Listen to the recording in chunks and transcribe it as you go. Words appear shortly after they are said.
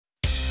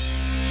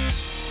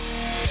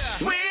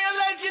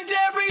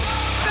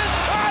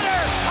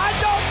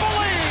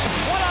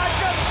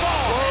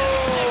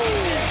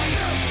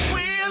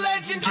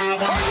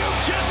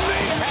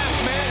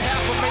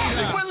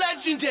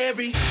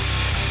legendary.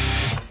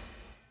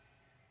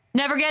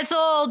 Never gets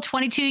old.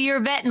 22-year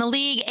vet in the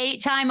league,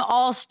 8-time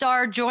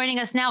All-Star joining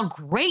us now.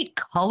 Great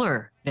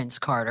color, Vince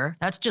Carter.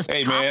 That's just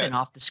popping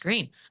off the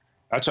screen.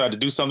 I tried to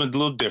do something a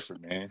little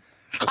different, man.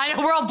 I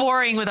know we're all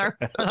boring with our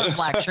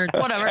black shirt,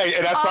 whatever. Hey,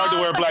 and that's hard to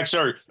wear a black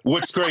shirt.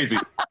 What's crazy?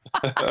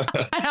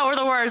 I know we're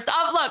the worst.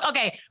 Look,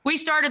 okay, we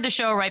started the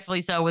show,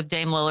 rightfully so, with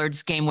Dame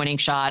Lillard's game-winning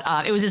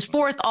shot. It was his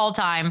 4th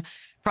all-time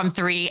from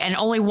 3, and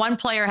only one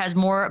player has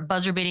more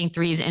buzzer-beating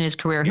threes in his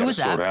career. Who was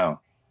that? Slow down.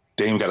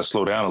 Dame got to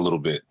slow down a little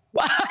bit.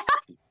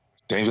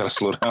 Dame got to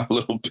slow down a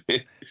little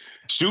bit.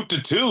 Shoot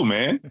to 2,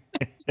 man.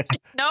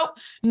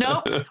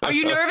 Nope. Are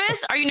you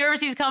nervous? Are you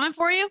nervous he's coming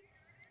for you?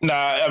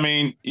 Nah, I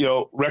mean,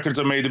 records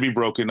are made to be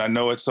broken. I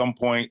know at some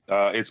point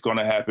it's going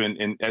to happen,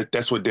 and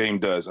that's what Dame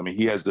does. I mean,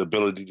 he has the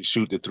ability to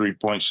shoot the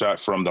 3-point shot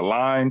from the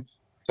line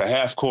to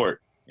half court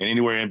and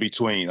anywhere in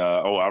between.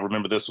 I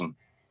remember this one.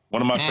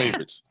 One of my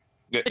favorites.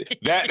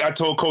 That I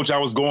told Coach I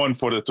was going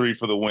for the 3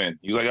 for the win.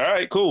 He was like, all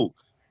right, cool.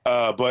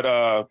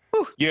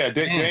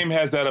 Dame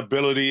has that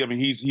ability. I mean,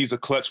 he's a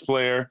clutch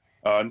player,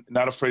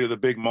 not afraid of the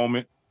big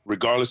moment,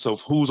 regardless of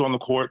who's on the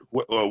court,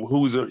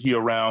 who's he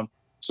around.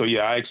 So,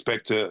 yeah, I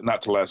expect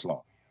not to last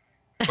long.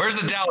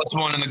 Where's the Dallas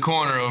one in the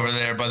corner over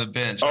there by the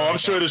bench? Oh, I'm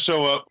sure to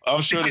show up.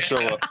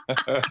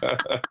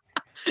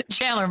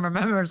 Chandler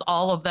remembers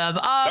all of them.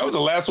 That was the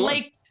last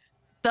one.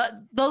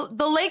 The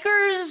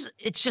Lakers,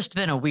 it's just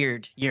been a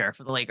weird year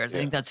for the Lakers. I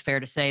think that's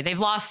fair to say. They've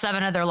lost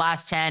 7 of their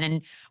last 10,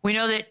 and we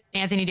know that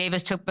Anthony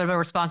Davis took a bit of a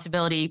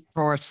responsibility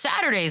for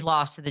Saturday's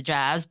loss to the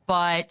Jazz,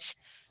 but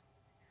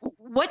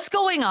what's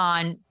going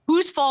on?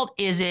 Whose fault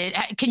is it?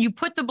 Can you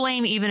put the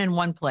blame even in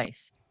one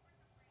place?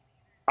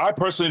 I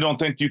personally don't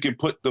think you can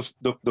put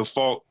the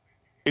fault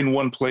in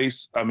one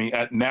place. I mean,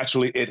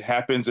 naturally it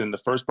happens, and the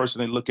first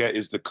person they look at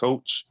is the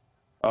coach.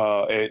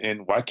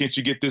 And why can't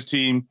you get this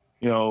team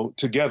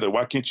together?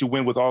 Why can't you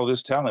win with all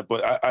this talent?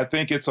 But I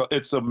think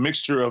it's a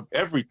mixture of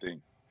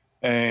everything.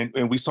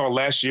 And we saw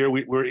last year,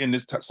 we're in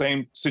this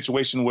same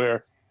situation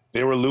where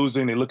they were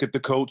losing. They look at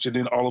the coach, and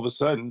then all of a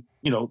sudden,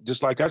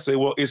 just like I say,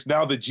 well, it's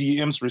now the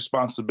GM's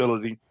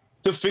responsibility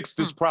to fix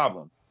this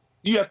problem.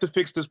 You have to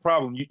fix this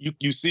problem.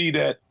 You see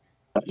that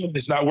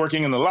it's not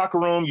working in the locker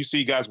room. You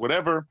see guys,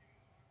 whatever.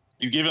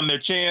 You give them their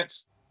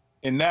chance,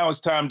 and now it's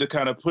time to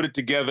kind of put it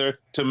together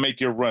to make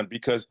your run,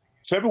 because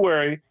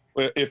February,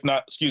 if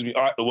not,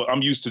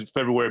 I'm used to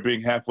February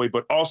being halfway,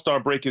 but All-Star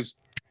break is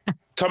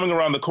coming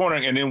around the corner.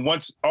 And then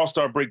once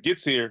All-Star break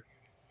gets here,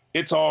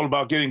 it's all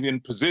about getting in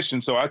position.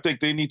 So I think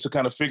they need to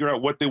kind of figure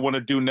out what they want to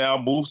do now,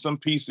 move some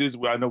pieces.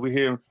 I know we're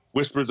hearing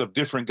whispers of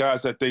different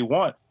guys that they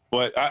want,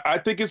 but I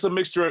think it's a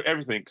mixture of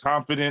everything.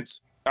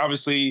 Confidence.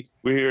 Obviously,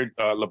 we're hearing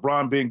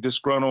LeBron being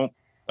disgruntled,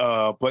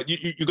 but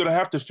you're going to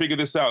have to figure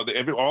this out.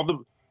 All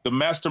the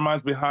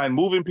masterminds behind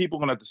moving people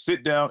are going to have to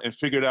sit down and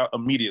figure it out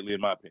immediately,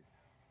 in my opinion.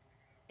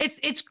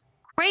 It's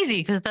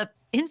crazy because the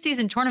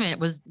in-season tournament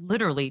was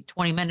literally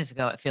 20 minutes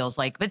ago, it feels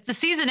like. But the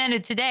season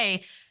ended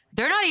today.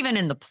 They're not even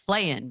in the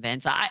play-in,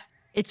 Vince.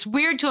 It's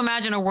weird to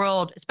imagine a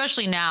world,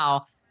 especially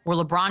now, where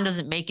LeBron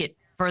doesn't make it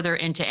further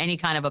into any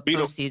kind of a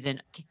postseason.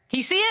 Can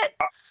you see it?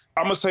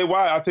 I'm gonna say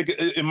why. I think,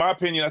 in my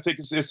opinion, I think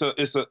it's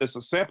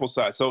a sample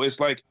size. So it's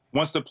like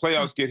once the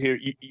playoffs get here,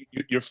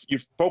 your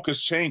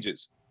focus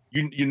changes.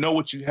 You know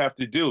what you have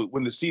to do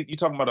when the season. You're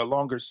talking about a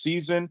longer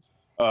season.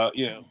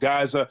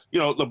 Guys.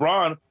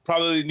 LeBron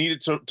probably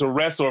needed to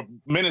rest or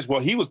minutes. Well,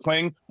 he was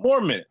playing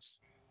more minutes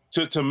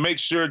to make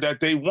sure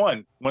that they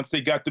won once they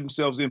got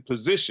themselves in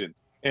position.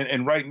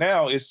 And right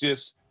now, it's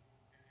just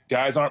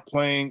guys aren't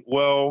playing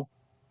well.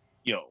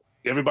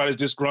 Everybody's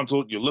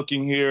disgruntled. You're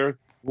looking here.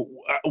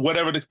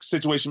 Whatever the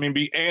situation may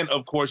be. And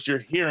of course, you're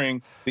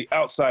hearing the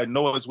outside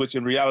noise, which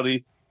in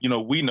reality,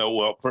 we know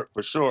well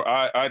for sure.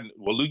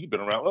 Lou, you've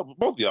been around, well,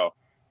 both of y'all.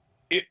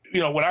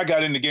 When I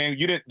got in the game,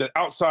 the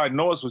outside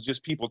noise was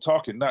just people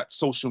talking, not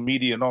social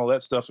media and all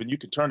that stuff. And you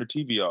can turn the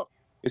TV off.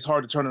 It's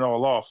hard to turn it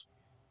all off,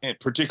 and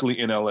particularly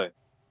in LA.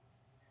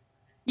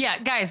 Yeah,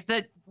 guys,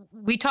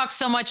 we talked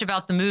so much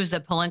about the moves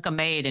that Pelinka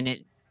made, and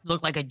it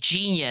looked like a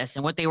genius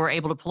and what they were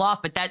able to pull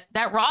off. But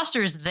that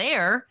roster is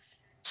there.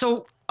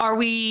 So are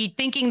we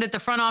thinking that the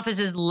front office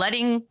is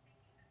letting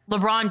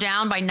LeBron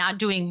down by not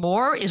doing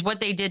more? Is what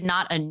they did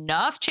not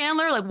enough,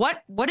 Chandler? Like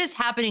what is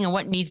happening and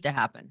what needs to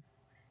happen?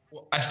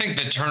 Well, I think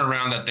the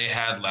turnaround that they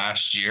had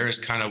last year is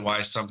kind of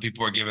why some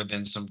people are giving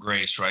them some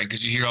grace, right?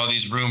 Because you hear all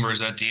these rumors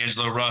that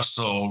D'Angelo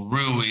Russell,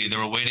 Rui, they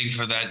were waiting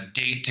for that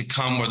date to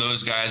come where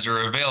those guys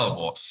are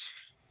available.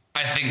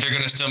 I think they're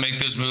going to still make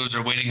those moves.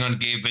 They're waiting on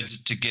Gabe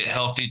Vincent to get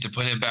healthy, to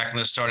put him back in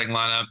the starting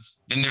lineup.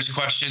 Then there's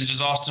questions,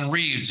 is Austin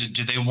Reeves,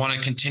 do they want to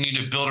continue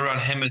to build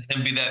around him and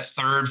him be that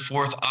third,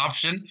 fourth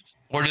option?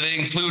 Or do they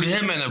include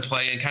him in a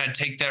play and kind of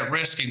take that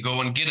risk and go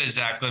and get a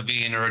Zach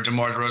LaVine or a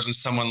DeMar DeRozan,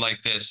 someone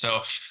like this?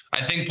 So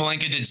I think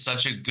Pelinka did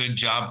such a good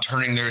job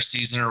turning their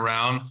season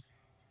around.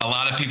 A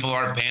lot of people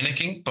aren't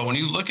panicking, but when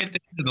you look at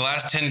the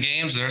last 10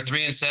 games, they're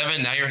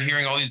 3-7. Now you're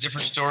hearing all these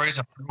different stories.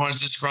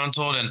 Everyone's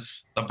disgruntled, and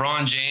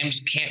LeBron James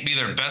can't be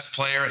their best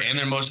player and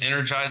their most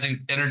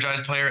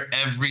energized player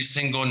every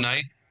single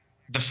night.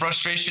 the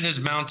frustration is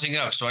mounting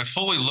up. So I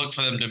fully look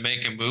for them to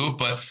make a move,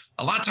 but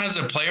a lot of times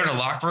a player in a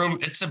locker room,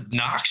 it's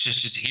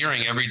obnoxious just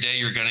hearing every day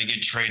you're going to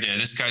get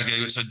traded. This guy's going to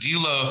do it. So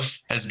D'Lo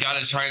has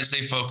got to try and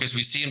stay focused.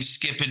 We see him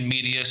skipping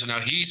media. So now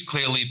he's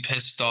clearly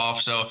pissed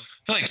off. So I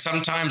feel like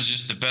sometimes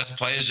just the best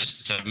play is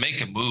just to make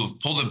a move,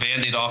 pull the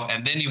Band-Aid off,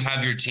 and then you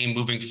have your team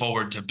moving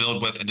forward to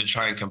build with and to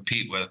try and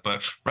compete with.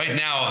 But right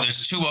now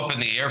there's two up in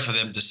the air for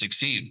them to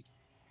succeed.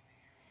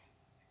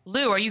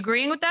 Lou, are you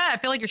agreeing with that? I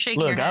feel like you're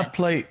shaking your head. I've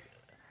played.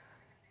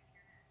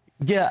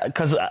 Yeah,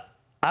 because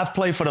I've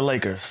played for the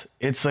Lakers.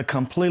 It's a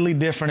completely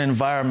different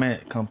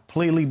environment,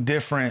 completely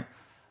different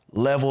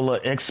level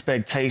of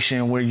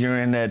expectation when you're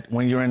in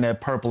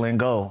that purple and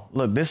gold.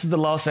 Look, this is the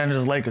Los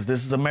Angeles Lakers.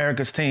 This is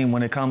America's team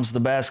when it comes to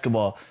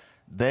basketball.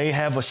 They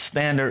have a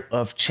standard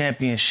of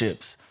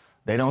championships.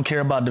 They don't care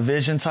about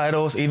division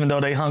titles, even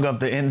though they hung up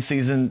the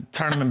in-season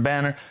tournament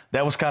banner.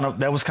 That was kind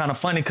of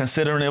funny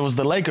considering it was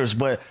the Lakers.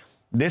 But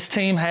this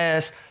team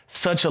has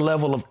such a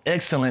level of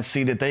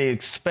excellency that they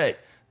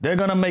expect. They're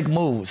going to make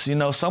moves. You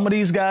know, some of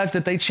these guys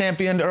that they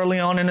championed early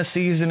on in the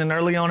season and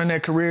early on in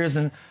their careers,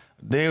 and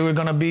they were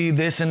going to be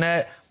this and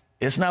that,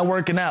 it's not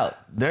working out.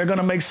 They're going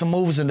to make some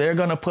moves, and they're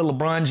going to put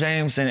LeBron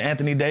James and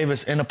Anthony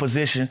Davis in a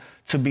position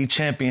to be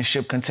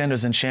championship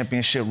contenders and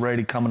championship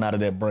ready coming out of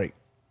that break.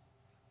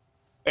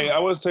 Hey, I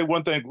want to say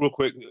one thing real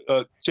quick.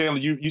 Chandler,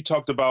 you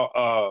talked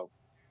about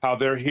how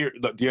they're here,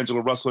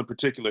 D'Angelo Russell in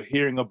particular,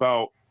 hearing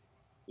about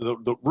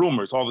the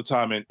rumors all the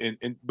time,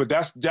 but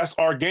that's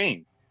our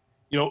game.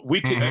 You know,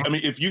 we can. I mean,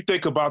 if you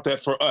think about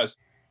that, for us,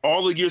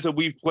 all the years that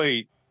we've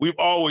played, we've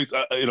always,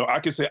 I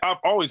can say I've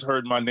always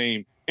heard my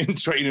name in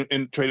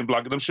trading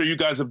block, and I'm sure you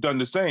guys have done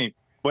the same.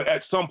 But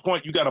at some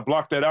point, you got to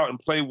block that out and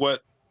play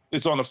what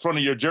is on the front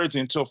of your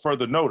jersey until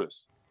further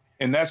notice,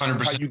 and that's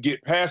 100%. How you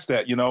get past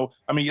that. You know,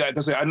 I mean, like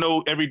I say, I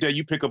know every day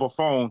you pick up a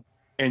phone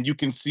and you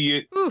can see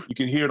it, you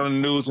can hear it on the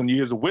news, and you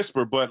hear the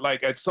whisper. But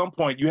like at some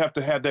point, you have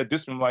to have that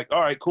discipline. Like,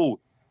 all right,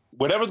 cool,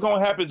 whatever's going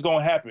to happen is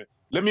going to happen.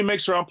 Let me make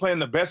sure I'm playing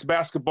the best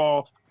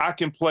basketball I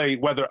can play,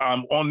 whether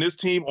I'm on this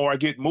team or I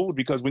get moved,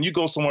 because when you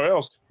go somewhere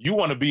else, you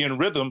want to be in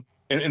rhythm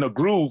and in a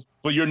groove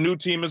for your new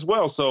team as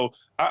well. So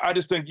I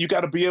just think you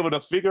got to be able to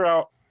figure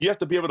out, you have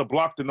to be able to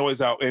block the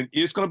noise out. And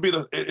it's going to be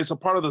it's a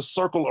part of the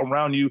circle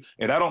around you.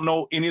 And I don't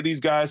know any of these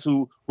guys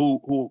who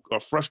are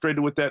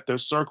frustrated with that, their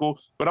circle,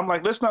 but I'm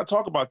like, let's not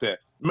talk about that.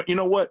 You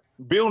know what?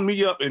 Build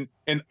me up. And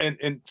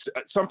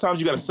sometimes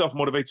you got to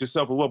self-motivate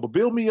yourself as well, but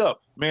build me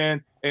up,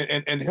 man,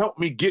 and help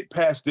me get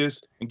past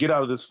this and get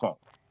out of this funk.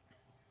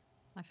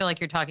 I feel like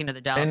you're talking to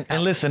the Dallas.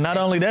 And listen, not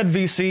only that,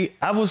 VC,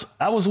 I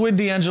was with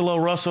D'Angelo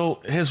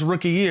Russell his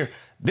rookie year.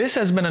 This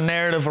has been a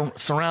narrative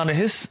surrounding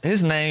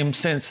his name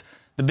since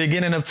the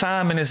beginning of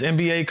time in his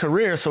NBA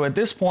career. So at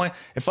this point,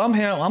 if I'm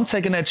here, I'm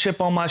taking that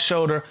chip on my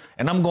shoulder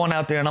and I'm going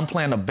out there and I'm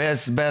playing the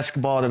best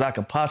basketball that I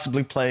can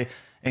possibly play,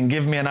 and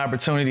give me an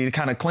opportunity to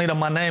kind of clean up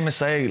my name and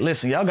say, hey,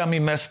 listen, y'all got me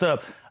messed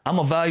up. I'm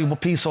a valuable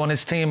piece on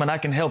this team, and I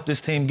can help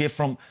this team get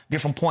from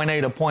point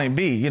A to point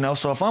B. You know,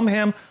 so if I'm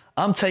him,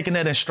 I'm taking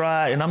that in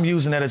stride and I'm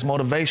using that as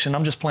motivation.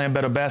 I'm just playing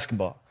better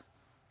basketball.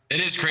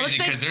 It is crazy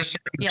because there's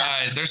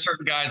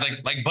certain guys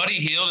like Buddy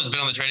Hield has been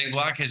on the trading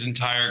block his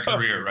entire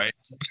career, right?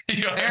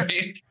 You know what I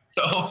mean?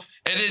 So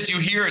it is, you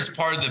hear it's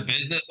part of the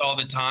business all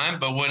the time,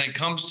 but when it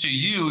comes to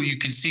you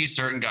can see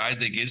certain guys,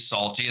 they get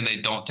salty and they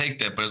don't take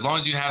that. But as long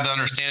as you have the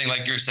understanding,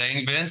 like you're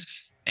saying, Vince,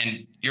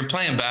 and you're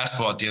playing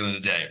basketball at the end of the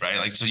day, right?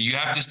 Like, so you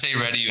have to stay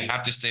ready, you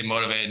have to stay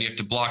motivated, and you have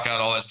to block out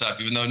all that stuff.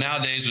 Even though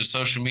nowadays with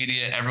social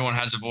media, everyone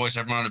has a voice,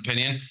 everyone has an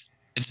opinion,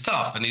 it's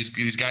tough, and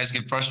these guys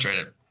get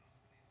frustrated.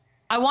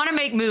 I want to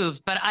make moves,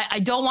 but I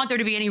don't want there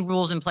to be any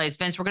rules in place.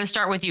 Vince, we're going to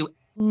start with you.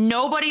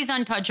 Nobody's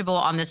untouchable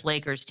on this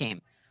Lakers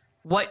team.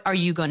 What are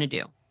you going to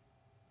do?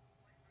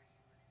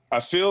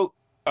 I feel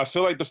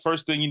like the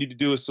first thing you need to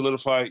do is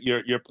solidify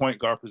your point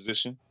guard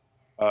position,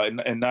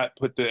 and not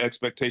put the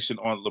expectation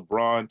on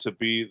LeBron to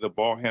be the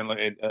ball handler.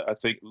 And I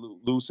think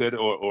Lou said,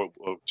 or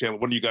Chandler,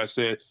 one of you guys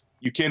said,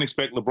 you can't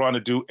expect LeBron to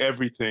do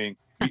everything.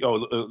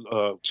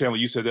 Chandler,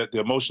 you said that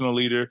the emotional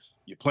leader,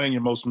 you're playing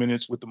your most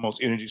minutes with the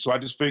most energy. So I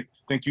just think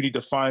you need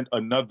to find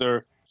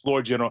another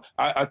floor general.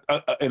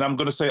 And I'm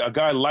going to say a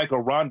guy like a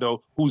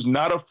Rondo who's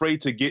not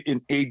afraid to get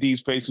in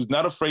AD's face, who's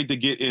not afraid to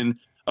get in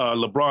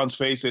LeBron's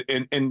face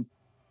and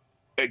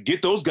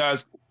get those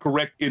guys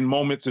correct in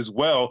moments as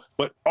well,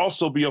 but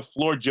also be a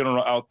floor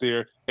general out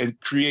there and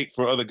create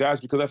for other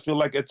guys, because I feel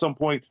like at some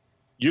point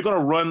you're going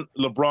to run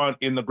LeBron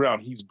in the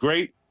ground. He's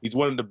great. He's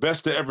one of the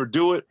best to ever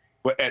do it.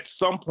 But at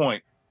some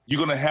point,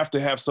 you're going to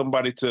have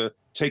somebody to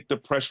take the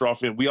pressure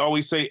off him. We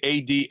always say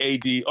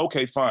AD.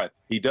 Okay, fine.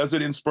 He does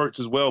it in spurts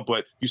as well,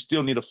 but you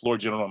still need a floor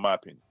general, in my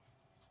opinion.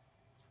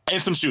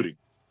 And some shooting.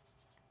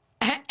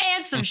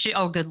 And some shit.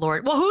 Oh, good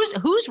Lord. Well,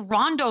 who's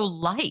Rondo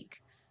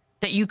like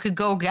that you could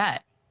go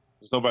get?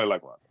 There's nobody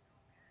like Rondo.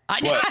 I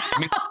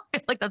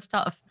feel like that's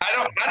tough.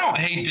 I don't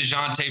hate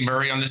DeJounte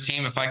Murray on this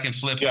team. If I can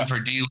flip him for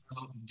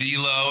D'Lo,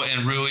 D'Lo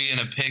and Rui in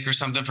a pick or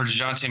something for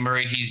DeJounte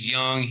Murray. He's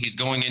young. He's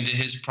going into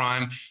his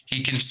prime.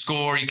 He can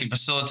score. He can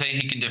facilitate.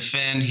 He can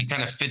defend. He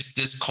kind of fits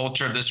this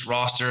culture of this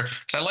roster.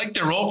 Because I like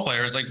their role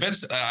players. Like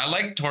Vince, I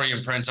like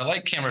Taurean Prince. I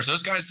like Cameron.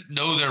 Those guys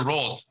know their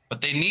roles.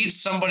 But they need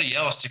somebody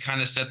else to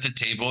kind of set the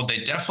table. They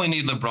definitely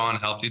need LeBron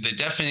healthy. They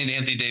definitely need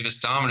Anthony Davis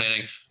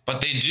dominating.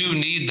 But they do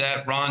need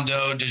that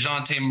Rondo,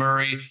 DeJounte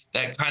Murray,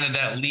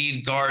 that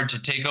lead guard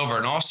to take over.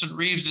 And Austin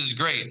Reeves is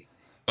great.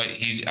 But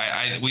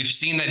we've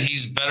seen that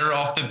he's better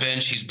off the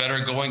bench. He's better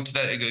going to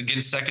that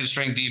against second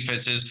string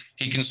defenses.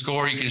 He can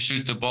score. He can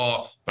shoot the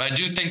ball. But I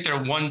do think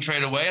they're one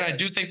trade away, and I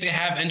do think they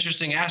have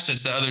interesting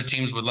assets that other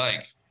teams would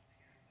like.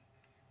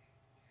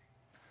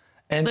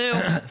 And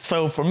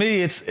so for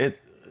me,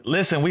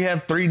 listen, we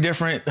have 3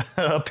 different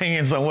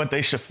opinions on what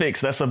they should fix.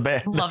 That's a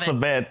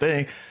bad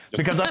thing,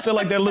 because I feel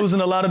like they're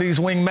losing a lot of these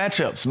wing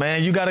matchups,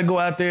 man. You got to go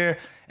out there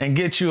and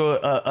get you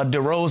a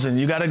DeRozan.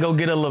 You got to go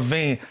get a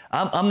Levine.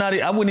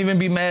 I wouldn't even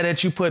be mad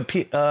at you put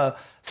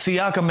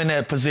Siakam in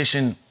that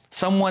position,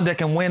 someone that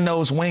can win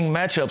those wing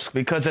matchups,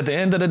 because at the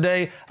end of the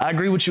day, I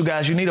agree with you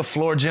guys. You need a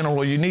floor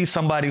general. You need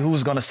somebody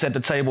who's going to set the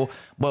table.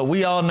 But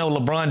we all know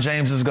LeBron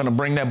James is going to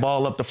bring that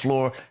ball up the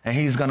floor, and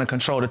he's going to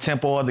control the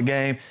tempo of the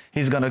game.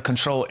 He's going to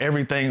control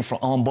everything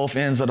on both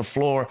ends of the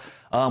floor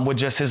with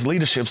just his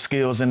leadership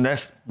skills, and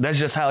that's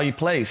just how he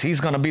plays.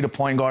 He's going to be the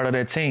point guard of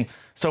that team.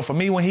 So for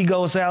me, when he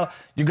goes out,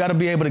 you got to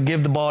be able to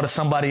give the ball to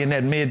somebody in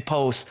that mid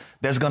post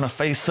that's going to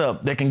face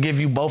up, that can give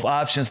you both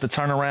options to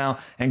turn around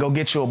and go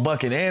get you a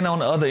bucket. And on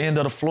the other end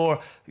of the floor,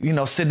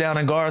 sit down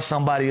and guard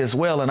somebody as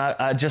well. And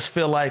I just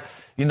feel like,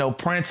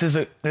 Prince is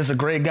a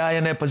great guy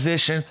in that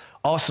position.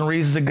 Austin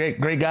Reeves is a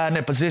great guy in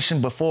that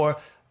position. Before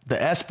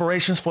the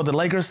aspirations for the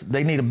Lakers,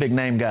 they need a big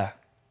name guy.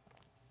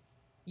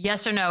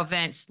 Yes or no,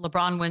 Vince?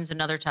 LeBron wins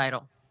another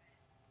title.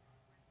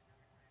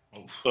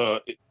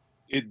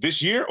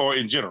 This year or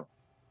in general?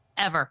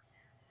 Ever.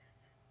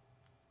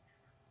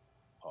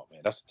 Oh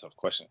man, that's a tough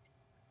question.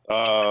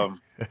 No.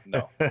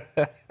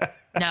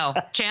 No.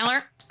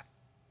 Chandler?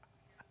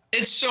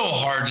 It's so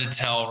hard to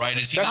tell, right?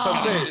 That's what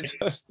I'm saying.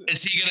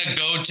 Is he going to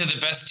go to the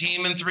best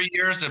team in 3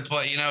 years and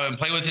play, and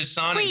play with his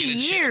son? 3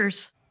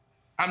 years.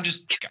 I'm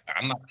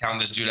not counting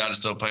this dude out and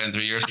still playing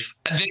 3 years.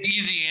 The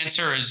easy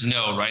answer is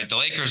no, right? The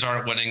Lakers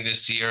aren't winning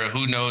this year.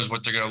 Who knows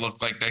what they're going to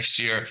look like next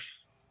year?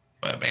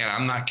 But man,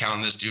 I'm not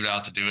counting this dude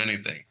out to do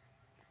anything.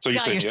 So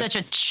you're such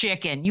a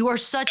chicken. You are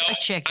such a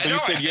chicken. I know.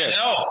 I said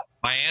no.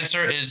 My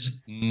answer is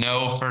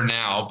no for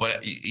now. But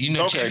okay.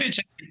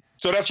 Championship.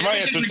 So that's my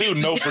answer too.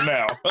 No for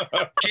now.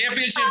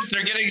 Championships,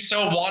 they're getting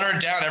so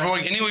watered down.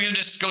 Anyone can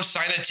just go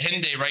sign a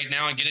 10-day right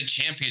now and get a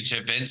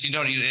championship. Vince, I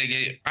don't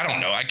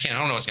know. I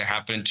don't know what's going to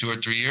happen in 2 or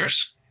 3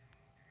 years.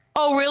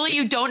 Oh, really?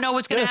 You don't know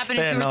what's going to happen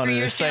in 2 or 3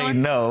 years? Say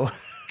no.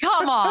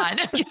 Come on.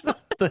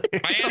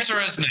 My answer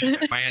is no.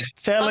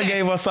 Chandler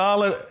gave us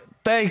all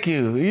thank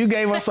you. You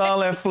gave us all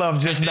that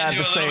fluff just not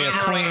to say a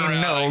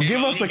clean no.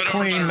 Give us a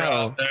clean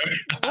no.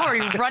 Oh, are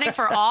you running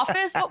for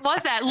office? What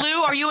was that?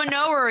 Lou, are you a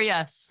no or a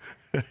yes?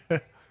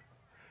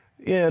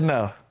 Yeah,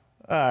 no.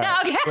 All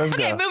right. No,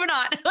 okay, moving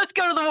on. Let's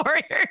go to the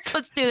Warriors.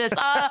 Let's do this.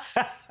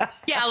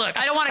 Yeah, look,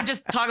 I don't want to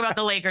just talk about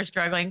the Lakers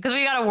struggling, because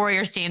we got a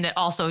Warriors team that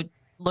also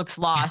looks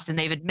lost, and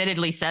they've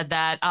admittedly said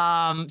that.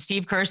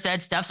 Steve Kerr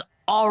said Steph's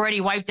already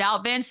wiped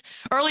out, Vince.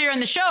 Earlier in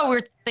the show, we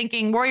were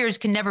thinking Warriors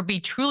can never be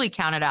truly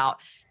counted out.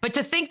 But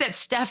to think that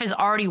Steph is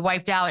already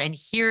wiped out and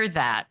hear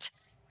that,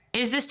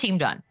 is this team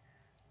done?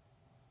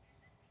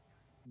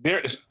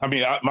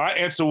 My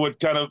answer would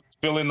kind of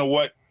fill into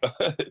what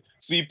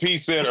CP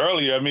said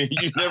earlier. I mean,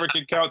 you never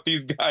can count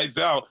these guys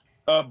out.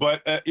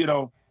 But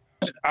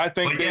I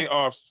think they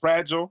are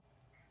fragile.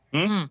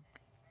 I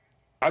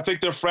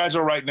think they're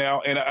fragile right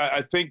now, and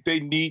I think they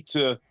need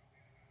to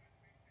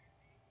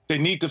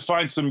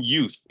find some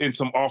youth in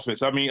some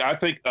offense. I mean, I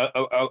think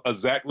a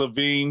Zach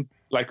LaVine,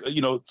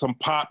 some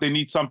pop. They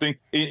need something.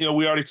 We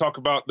already talked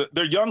about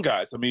they're young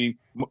guys. I mean,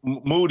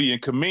 Moody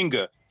and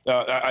Kuminga.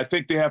 I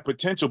think they have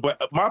potential.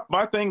 But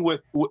my thing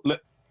with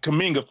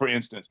Kuminga, for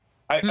instance,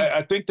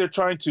 I think they're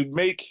trying to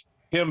make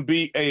him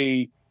be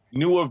a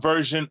newer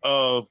version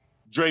of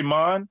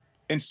Draymond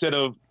instead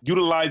of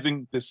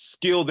utilizing the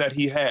skill that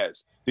he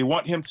has. They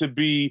want him to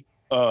be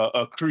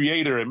a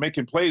creator and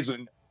making plays,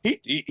 and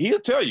he'll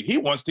tell you he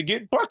wants to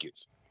get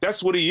buckets.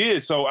 That's what he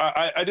is. So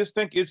I just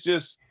think it's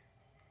just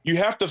you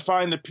have to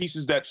find the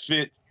pieces that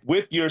fit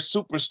with your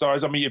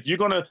superstars. I mean, if you're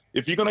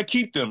gonna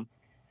keep them,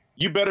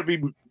 you better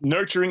be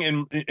nurturing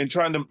and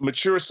trying to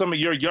mature some of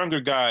your younger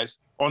guys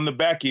on the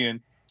back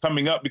end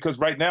coming up, because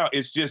right now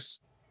it's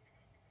just,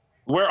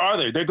 where are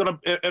they? They're going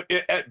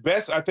to, at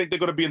best, I think they're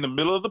going to be in the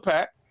middle of the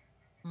pack.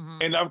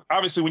 And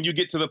obviously when you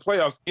get to the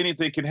playoffs,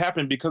 anything can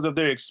happen because of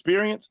their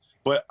experience.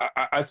 But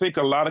I think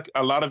a lot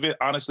of it,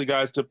 honestly,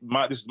 guys, this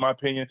is my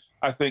opinion,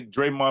 I think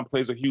Draymond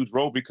plays a huge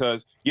role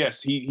because,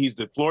 yes, he's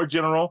the floor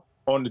general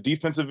on the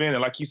defensive end.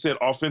 And like he said,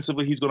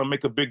 offensively, he's going to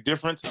make a big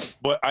difference.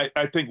 But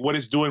I think what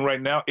it's doing right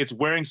now, it's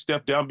wearing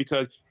Steph down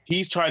because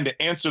he's trying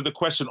to answer the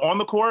question on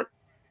the court,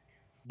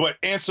 but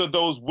answer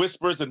those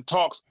whispers and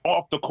talks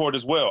off the court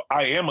as well.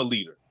 I am a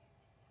leader.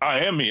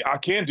 I am me. I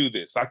can do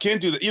this. I can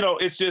do that. You know,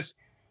 it's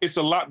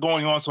a lot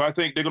going on. So I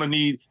think they're going to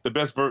need the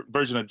best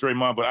version of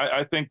Draymond. But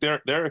I think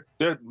they're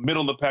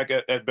middle of the pack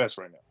at best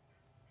right now.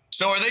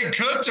 So are they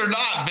cooked or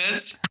not,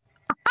 Vince?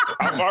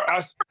 We're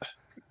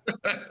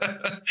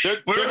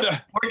giving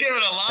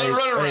a lot of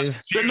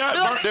runarounds.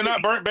 They're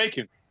not burnt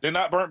bacon. They're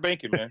not burnt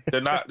bacon, man.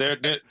 They're not.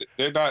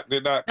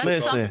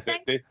 Listen.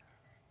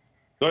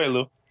 Go ahead,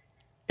 Lou.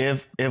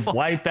 If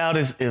wiped out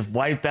is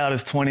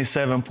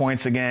 27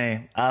 points a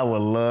game, I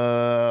would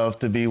love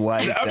to be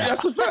wiped out.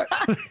 That's a fact.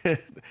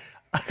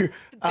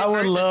 I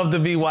would love to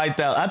be wiped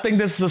out. I think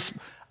this is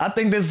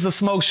a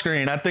smoke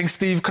screen. I think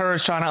Steve Kerr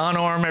is trying to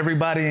unarm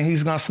everybody, and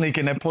he's gonna sneak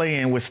in and play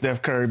in with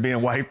Steph Curry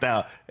being wiped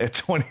out at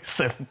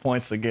 27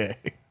 points a game.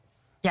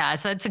 Yeah,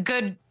 so it's a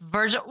good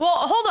version. Well,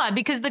 hold on,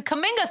 because the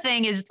Kuminga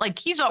thing is like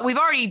we've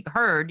already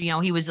heard,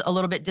 he was a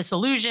little bit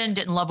disillusioned,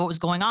 didn't love what was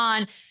going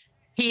on.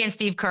 He and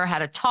Steve Kerr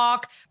had a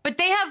talk, but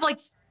they have like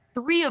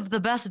 3 of the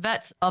best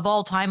vets of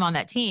all time on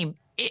that team.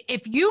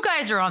 If you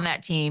guys are on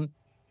that team,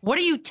 what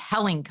are you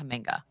telling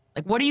Kuminga?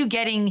 Like, what are you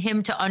getting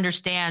him to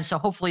understand so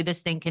hopefully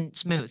this thing can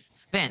smooth?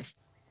 Vince?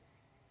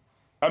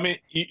 I mean,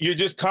 you're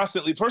just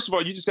constantly, first of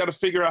all, you just got to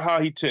figure out how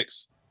he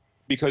ticks,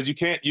 because you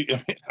can't,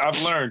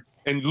 I've learned,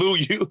 and Lou,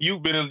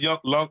 you've been in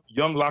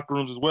young locker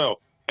rooms as well.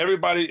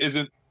 Everybody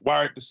isn't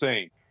wired the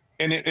same.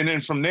 And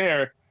then from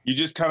there, you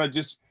just kind of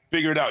just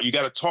figure it out. You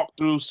got to talk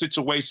through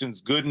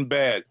situations, good and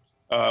bad.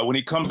 When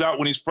he comes out,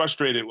 when he's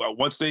frustrated,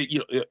 once they,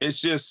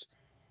 it's just,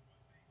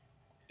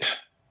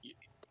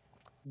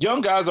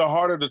 young guys are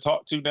harder to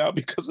talk to now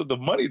because of the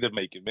money they're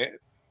making, man.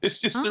 It's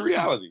just the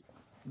reality.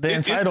 The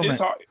entitlement. It's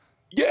hard.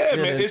 Yeah,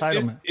 man.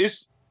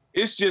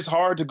 It's just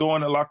hard to go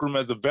in the locker room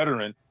as a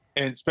veteran,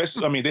 and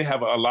especially, I mean, they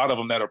have a lot of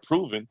them that are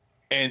proven,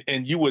 and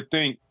you would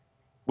think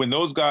when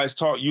those guys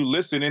talk, you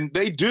listen, and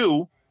they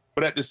do,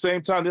 but at the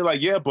same time, they're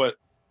like, yeah, but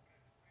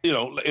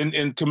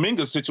in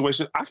Kuminga's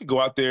situation, I could go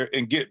out there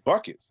and get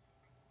buckets.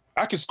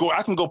 I can score.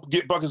 I can go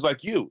get buckets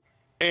like you.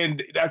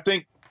 And I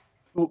think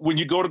when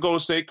you go to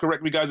Golden State,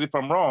 correct me guys if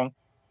I'm wrong,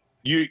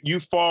 you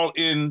fall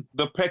in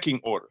the pecking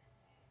order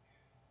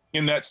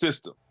in that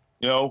system,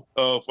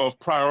 of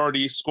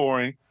priority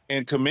scoring.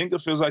 And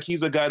Kuminga feels like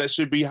he's a guy that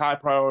should be high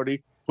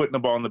priority, putting the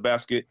ball in the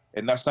basket,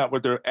 and that's not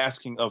what they're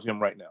asking of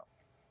him right now.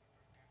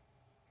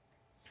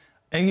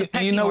 And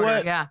you know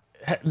what? Yeah.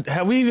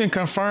 Have we even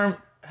confirmed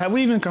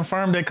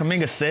that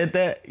Kuminga said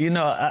that?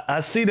 I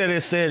see that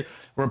it said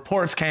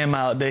reports came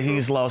out that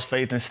he's lost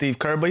faith in Steve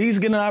Kerr, but he's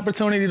getting an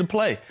opportunity to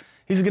play.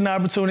 He's getting an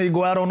opportunity to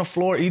go out on the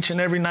floor each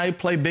and every night,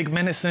 play big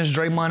minutes since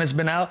Draymond has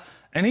been out,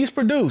 and he's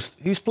produced.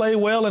 He's played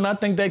well, and I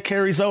think that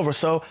carries over.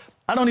 So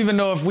I don't even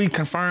know if we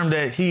confirmed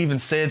that he even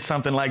said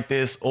something like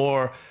this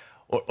or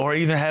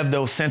even have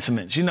those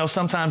sentiments.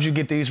 Sometimes you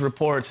get these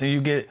reports and you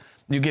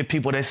get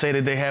people that say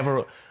that they have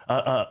a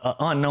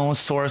unknown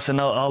source and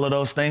all of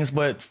those things.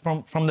 But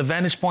from the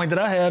vantage point that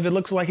I have, it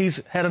looks like he's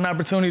had an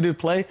opportunity to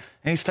play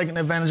and he's taking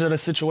advantage of the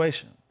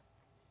situation.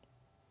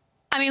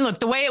 I mean,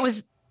 look, the way it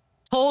was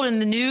told in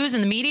the news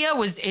and the media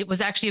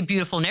was actually a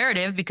beautiful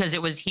narrative, because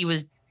he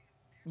was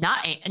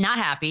not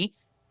happy,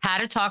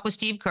 had a talk with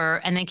Steve Kerr,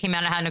 and then came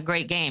out and had a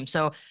great game.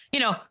 So,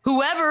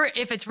 whoever,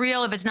 if it's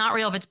real, if it's not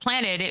real, if it's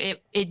planted,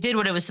 it did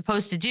what it was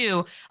supposed to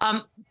do.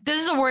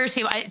 This is a Warriors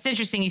team. It's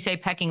interesting you say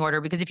pecking order,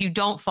 because if you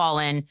don't fall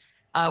in,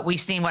 we've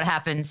seen what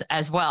happens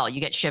as well.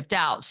 You get shipped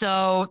out.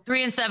 So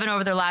 3-7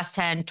 over their last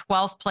 10,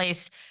 12th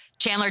place.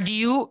 Chandler, do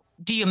you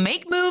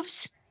make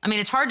moves? I mean,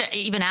 it's hard to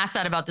even ask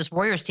that about this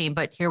Warriors team,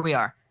 but here we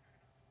are.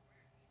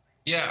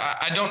 Yeah,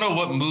 I don't know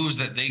what moves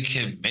that they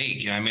can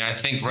make. I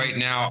think right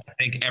now,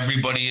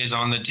 everybody is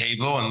on the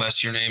table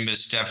unless your name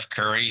is Steph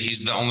Curry.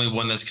 He's the only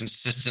one that's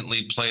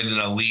consistently played an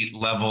elite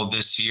level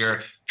this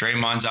year.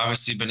 Draymond's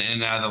obviously been in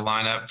and out of the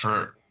lineup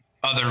for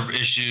other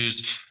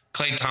issues.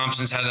 Klay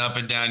Thompson's had an up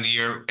and down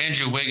year.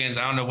 Andrew Wiggins,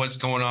 I don't know what's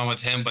going on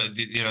with him, but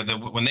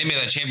when they made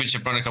that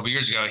championship run a couple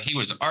years ago, he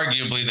was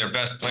arguably their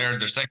best player,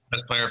 their second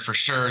best player for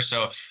sure.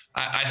 So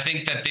I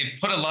think that they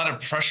put a lot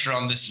of pressure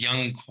on this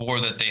young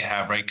core that they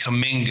have, right?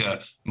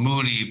 Kuminga,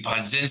 Moody,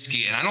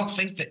 Podziemski, and I don't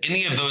think that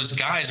any of those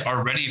guys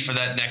are ready for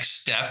that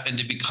next step and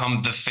to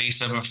become the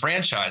face of a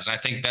franchise. And I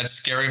think that's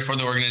scary for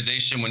the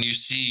organization when you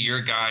see your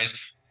guys,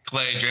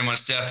 Klay, Draymond,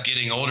 Steph,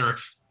 getting older,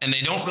 and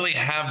they don't really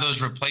have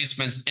those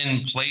replacements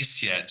in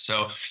place yet.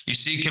 So you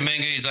see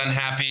Kuminga, he's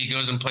unhappy. He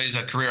goes and plays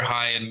a career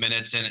high in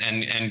minutes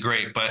and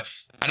great. But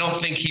I don't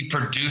think he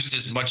produced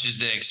as much as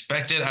they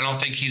expected. I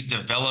don't think he's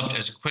developed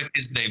as quick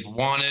as they've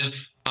wanted.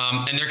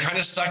 And they're kind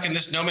of stuck in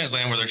this no man's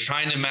land where they're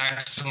trying to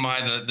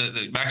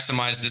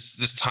maximize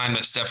this time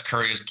that Steph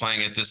Curry is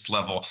playing at this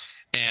level.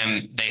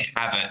 And they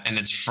haven't. And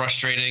it's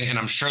frustrating. And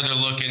I'm sure they're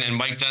looking. And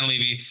Mike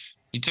Dunleavy,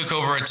 he took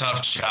over a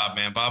tough job,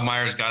 man. Bob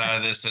Myers got out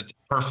of this at the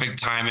perfect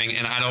timing,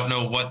 and I don't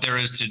know what there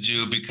is to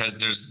do, because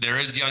there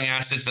is young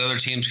assets that other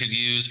teams could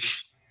use.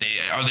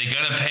 Are they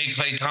going to pay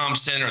Klay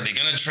Thompson? Are they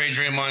going to trade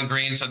Draymond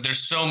Green? So there's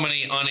so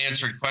many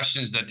unanswered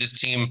questions that this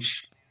team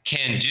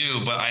can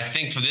do. But I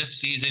think for this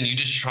season, you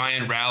just try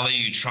and rally,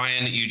 you try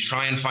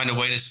and find a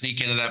way to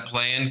sneak into that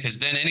play-in, because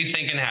then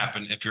anything can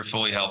happen if you're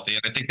fully healthy.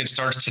 And I think it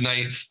starts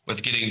tonight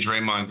with getting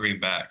Draymond Green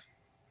back.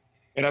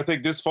 And I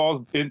think this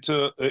falls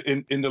into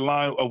in the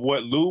line of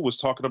what Lou was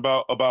talking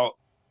about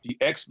the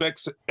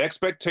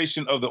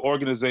expectation of the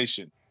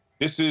organization.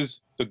 This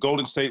is the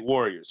Golden State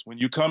Warriors. When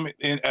you come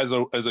in as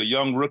a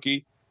young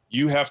rookie,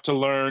 you have to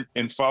learn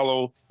and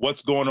follow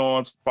what's going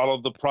on, follow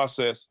the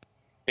process,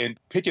 and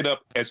pick it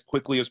up as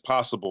quickly as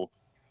possible.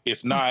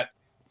 If not,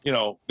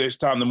 there's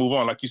time to move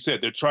on. Like you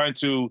said, they're trying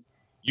to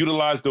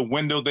utilize the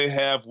window they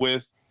have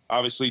with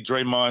obviously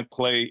Draymond,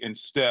 Clay, and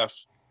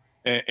Steph,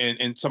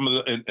 and some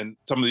of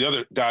the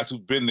other guys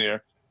who've been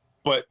there.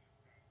 But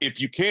if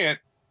you can't,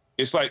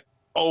 it's like,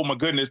 oh my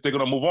goodness, they're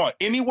going to move on.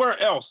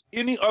 Anywhere else,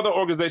 any other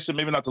organization,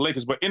 maybe not the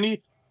Lakers, but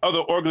any other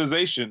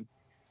organization,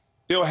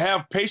 they'll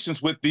have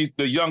patience with the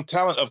young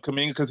talent of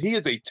Kuminga, because he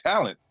is a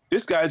talent.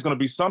 This guy is going to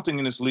be something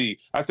in this league.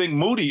 I think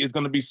Moody is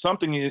going to be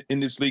something in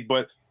this league,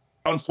 but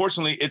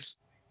unfortunately,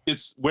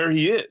 it's where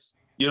he is.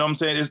 You know what I'm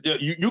saying?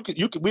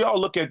 We all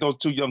look at those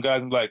two young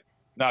guys and be like,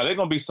 nah, they're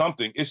going to be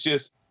something. It's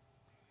just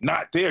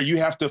not there. You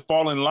have to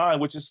fall in line,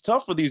 which is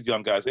tough for these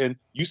young guys. And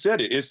you said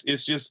it.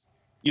 It's just,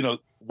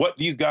 what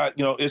these guys,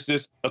 it's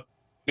just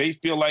they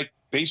feel like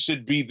they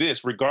should be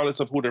this regardless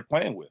of who they're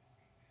playing with.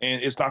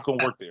 And it's not going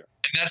to work there.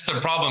 And that's the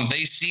problem.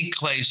 They see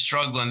Clay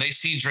struggling. They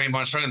see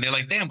Draymond struggling. They're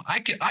like, damn, I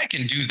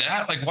can do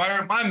that. Like, why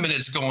aren't my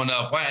minutes going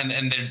up?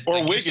 And they're, or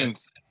like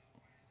Wiggins.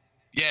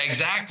 Yeah,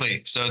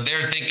 exactly. So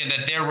they're thinking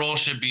that their role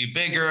should be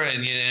bigger,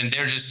 and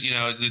they're just,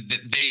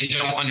 they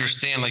don't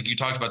understand, like you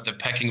talked about, the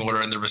pecking order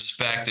and the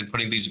respect and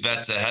putting these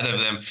vets ahead of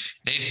them.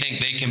 They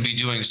think they can be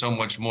doing so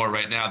much more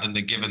right now than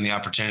they're given the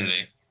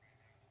opportunity.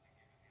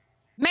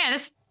 Man,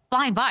 this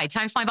flying by.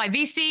 Time's flying by.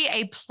 VC,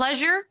 a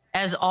pleasure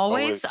as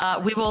always.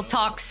 We will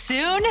talk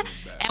soon,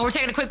 and we're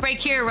taking a quick break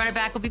here. Run it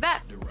back. We'll be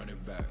back.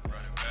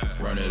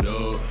 Run it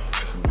up,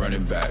 run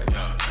it back,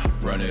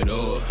 run it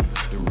up,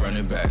 run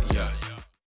it back, yeah.